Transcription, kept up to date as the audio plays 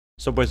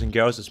So boys and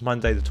girls, it's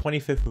Monday the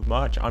 25th of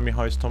March, I'm your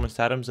host Thomas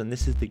Adams and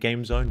this is the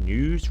GameZone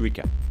News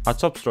Recap. Our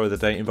top story of the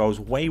day involves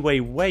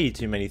way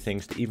too many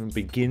things to even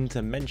begin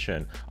to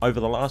mention. Over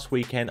the last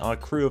weekend, our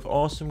crew of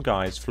awesome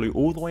guys flew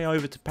all the way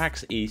over to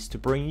PAX East to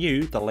bring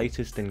you the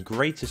latest and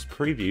greatest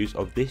previews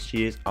of this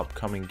year's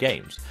upcoming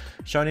games.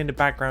 Shown in the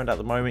background at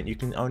the moment, you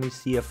can only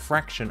see a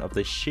fraction of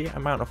the sheer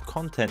amount of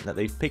content that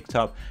they've picked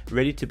up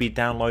ready to be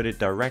downloaded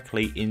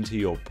directly into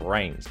your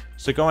brains.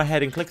 So go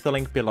ahead and click the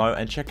link below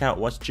and check out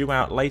what's due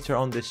out later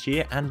on this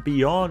year and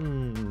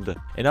beyond.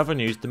 In other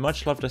news, the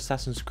much loved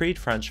Assassin's Creed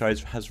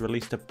franchise has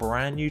released a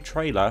brand new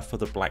trailer for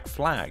the Black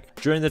Flag.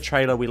 During the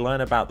trailer we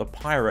learn about the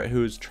pirate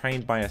who is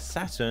trained by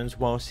assassins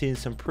while seeing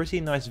some pretty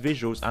nice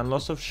visuals and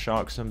lots of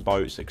sharks and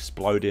boats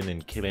exploding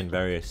and killing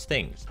various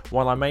things.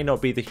 While I may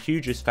not be the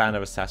hugest fan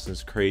of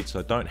Assassin's Creed,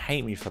 so don't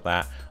hate me for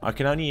that, I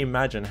can only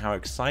imagine how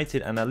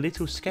excited and a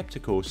little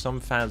skeptical some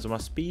fans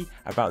must be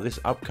about this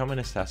upcoming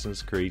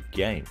Assassin's Creed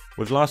game.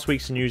 With last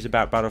week's news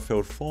about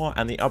Battlefield 4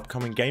 and the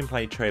upcoming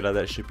gameplay trailer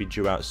that should be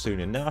due out soon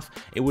enough,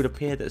 it would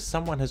appear that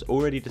someone has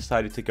already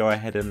decided to go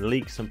ahead and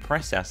leak some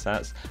press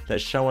assets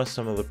that show us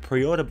some of the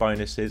pre-order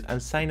bonuses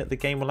and saying that the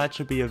game will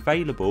actually be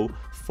available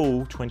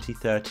fall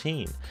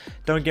 2013.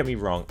 Don't get me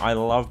wrong, I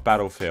love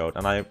Battlefield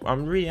and I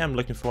really am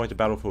looking forward to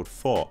Battlefield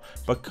 4,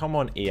 but come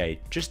on EA,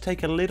 just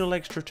take a little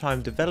extra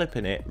time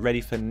developing it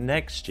ready for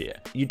next year.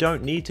 You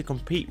don't need to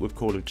compete with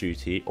Call of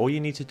Duty, all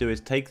you need to do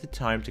is take the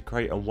time to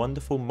create a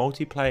wonderful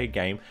multiplayer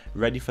game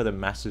ready for the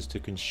masses to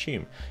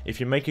consume. If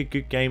you make a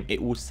good game,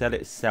 it will sell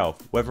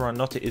itself, whether or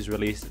not it is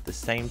released at the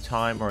same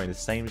time or in the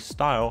same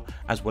style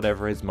as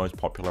whatever is most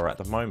popular at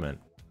the moment.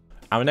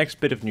 Our next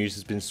bit of news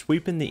has been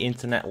sweeping the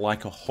internet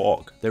like a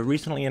hawk. The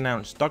recently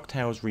announced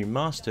DuckTales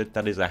Remastered,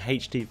 that is a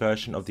HD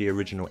version of the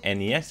original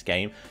NES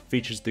game,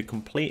 features the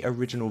complete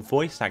original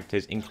voice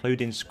actors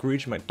including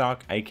Scrooge McDuck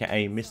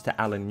aka Mr.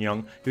 Alan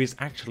Young, who is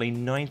actually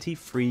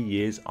 93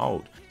 years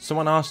old.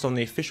 Someone asked on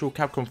the official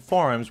Capcom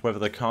forums whether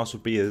the cast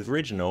would be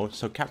original,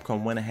 so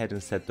Capcom went ahead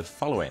and said the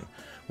following.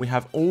 We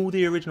have all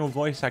the original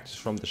voice actors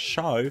from the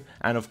show,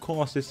 and of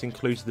course this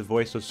includes the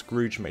voice of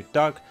Scrooge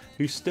McDuck,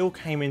 who still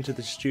came into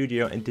the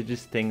studio and did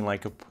his thing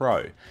like a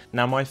pro.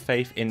 Now my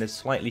faith in the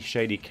slightly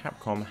shady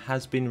Capcom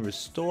has been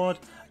restored,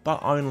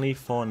 but only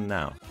for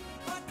now.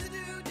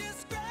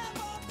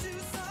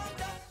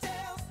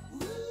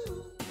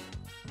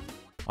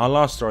 Our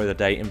last story of the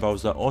day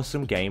involves the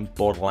awesome game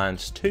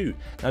Borderlands 2.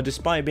 Now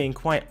despite being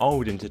quite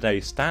old in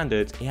today's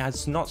standards, it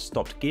has not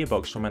stopped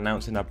Gearbox from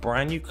announcing a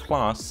brand new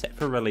class set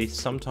for release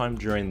sometime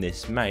during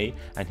this May,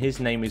 and his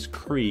name is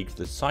Krieg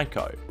the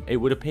Psycho. It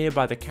would appear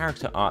by the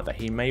character art that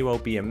he may well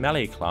be a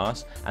melee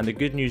class, and the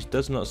good news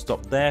does not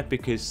stop there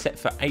because set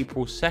for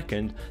April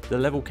 2nd, the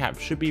level cap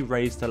should be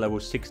raised to level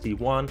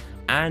 61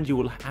 and you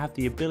will have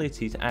the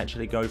ability to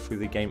actually go through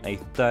the game a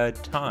third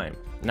time.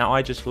 Now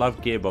I just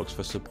love Gearbox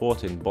for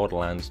supporting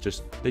Borderlands,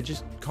 they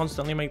just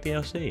constantly make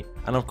DLC.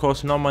 And of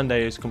course no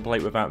Monday is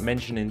complete without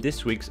mentioning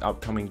this week's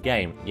upcoming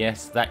game.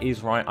 Yes, that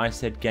is right, I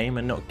said game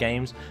and not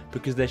games,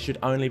 because there should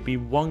only be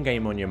one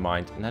game on your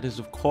mind, and that is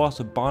of course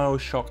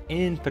BioShock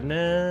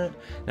Infinite.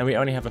 Now we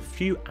only have a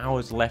few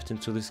hours left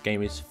until this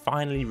game is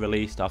finally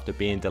released after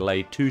being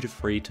delayed 2 to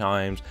 3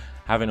 times,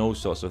 having all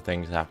sorts of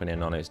things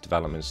happening on its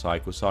development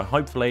cycle. So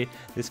hopefully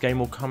this game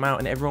will come out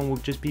and everyone will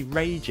just be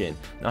raging.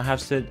 And I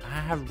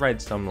have read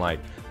some like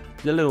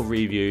the little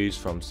reviews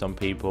from some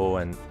people,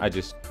 and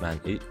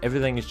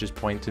everything is just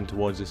pointing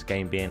towards this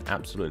game being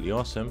absolutely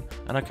awesome,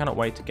 and I cannot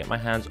wait to get my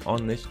hands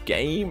on this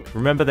game.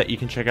 Remember that you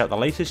can check out the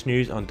latest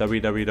news on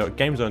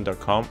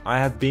www.gamezone.com. I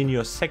have been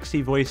your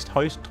sexy voiced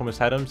host Thomas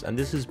Adams, and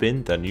this has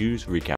been the News Recap.